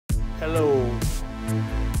Hello.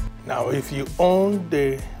 Now, if you own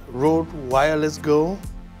the Rode Wireless Go,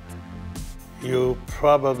 you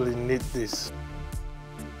probably need this.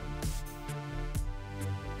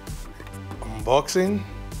 Unboxing.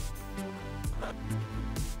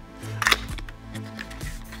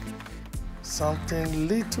 Something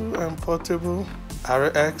little and portable,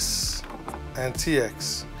 RX and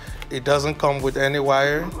TX. It doesn't come with any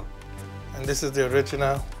wire, and this is the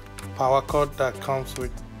original power cord that comes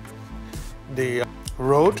with the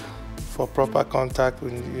Rode. For proper contact, you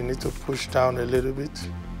need to push down a little bit,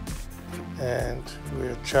 and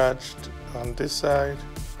we're charged on this side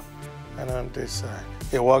and on this side.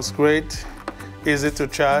 It works great, easy to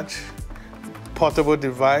charge, portable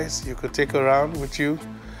device you could take around with you.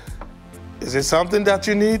 Is it something that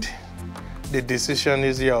you need? The decision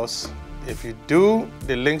is yours. If you do,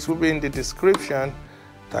 the links will be in the description.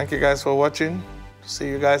 Thank you guys for watching. See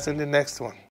you guys in the next one.